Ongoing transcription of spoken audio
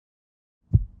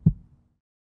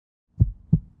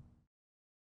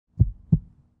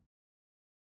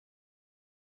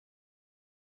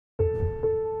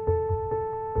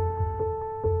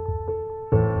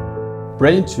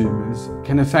Brain tumors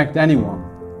can affect anyone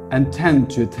and tend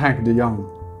to attack the young.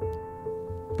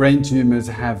 Brain tumors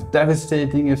have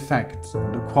devastating effects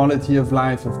on the quality of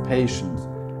life of patients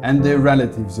and their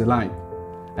relatives alike,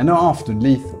 and are often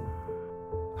lethal.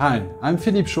 Hi, I'm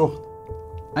Philipp Schucht.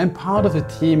 I'm part of a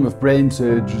team of brain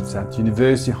surgeons at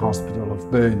University Hospital of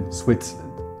Bern,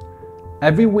 Switzerland.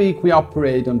 Every week we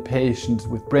operate on patients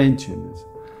with brain tumors,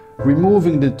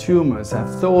 removing the tumors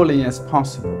as thoroughly as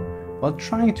possible while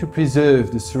trying to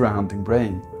preserve the surrounding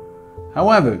brain.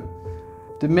 However,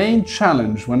 the main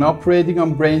challenge when operating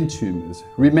on brain tumors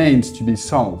remains to be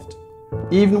solved.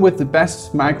 Even with the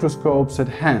best microscopes at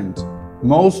hand,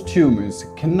 most tumors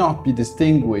cannot be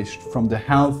distinguished from the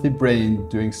healthy brain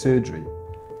during surgery,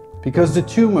 because the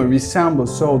tumor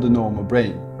resembles so the normal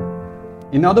brain.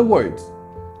 In other words,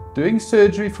 during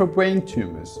surgery for brain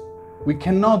tumors, we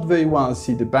cannot very well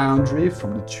see the boundary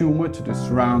from the tumor to the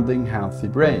surrounding healthy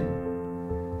brain.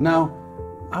 Now,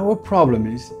 our problem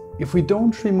is, if we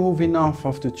don't remove enough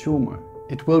of the tumor,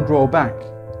 it will grow back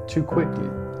too quickly.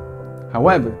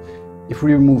 However, if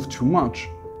we remove too much,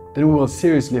 then we will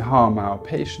seriously harm our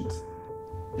patients.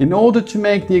 In order to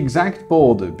make the exact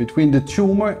border between the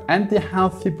tumor and the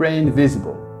healthy brain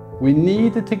visible, we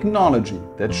need a technology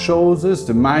that shows us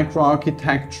the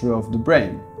microarchitecture of the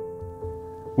brain.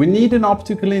 We need an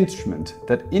optical instrument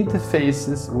that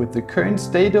interfaces with the current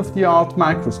state-of-the-art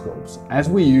microscopes as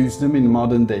we use them in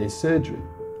modern-day surgery.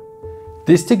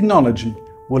 This technology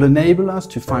will enable us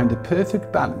to find the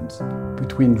perfect balance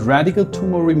between radical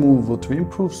tumor removal to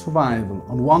improve survival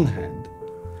on one hand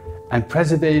and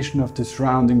preservation of the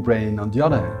surrounding brain on the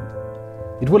other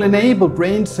hand. It will enable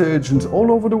brain surgeons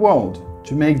all over the world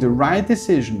to make the right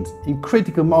decisions in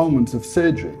critical moments of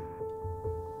surgery.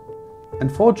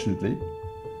 Unfortunately,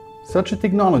 such a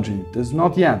technology does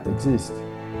not yet exist.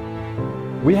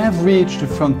 We have reached the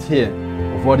frontier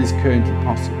of what is currently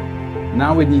possible.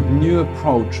 Now we need new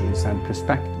approaches and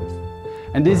perspectives.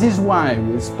 And this is why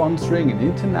we're sponsoring an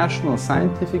international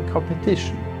scientific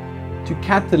competition to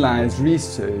catalyze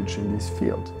research in this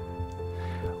field.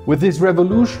 With this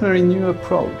revolutionary new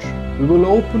approach, we will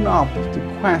open up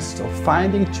the quest of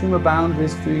finding tumor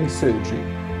boundaries during surgery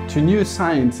to new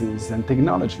sciences and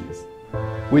technologies.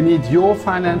 We need your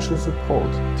financial support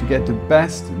to get the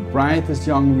best and brightest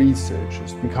young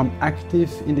researchers become active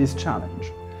in this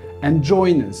challenge and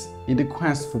join us in the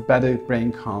quest for better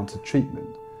brain cancer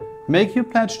treatment. Make your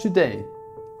pledge today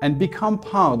and become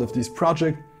part of this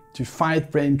project to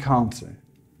fight brain cancer.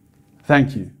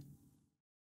 Thank you.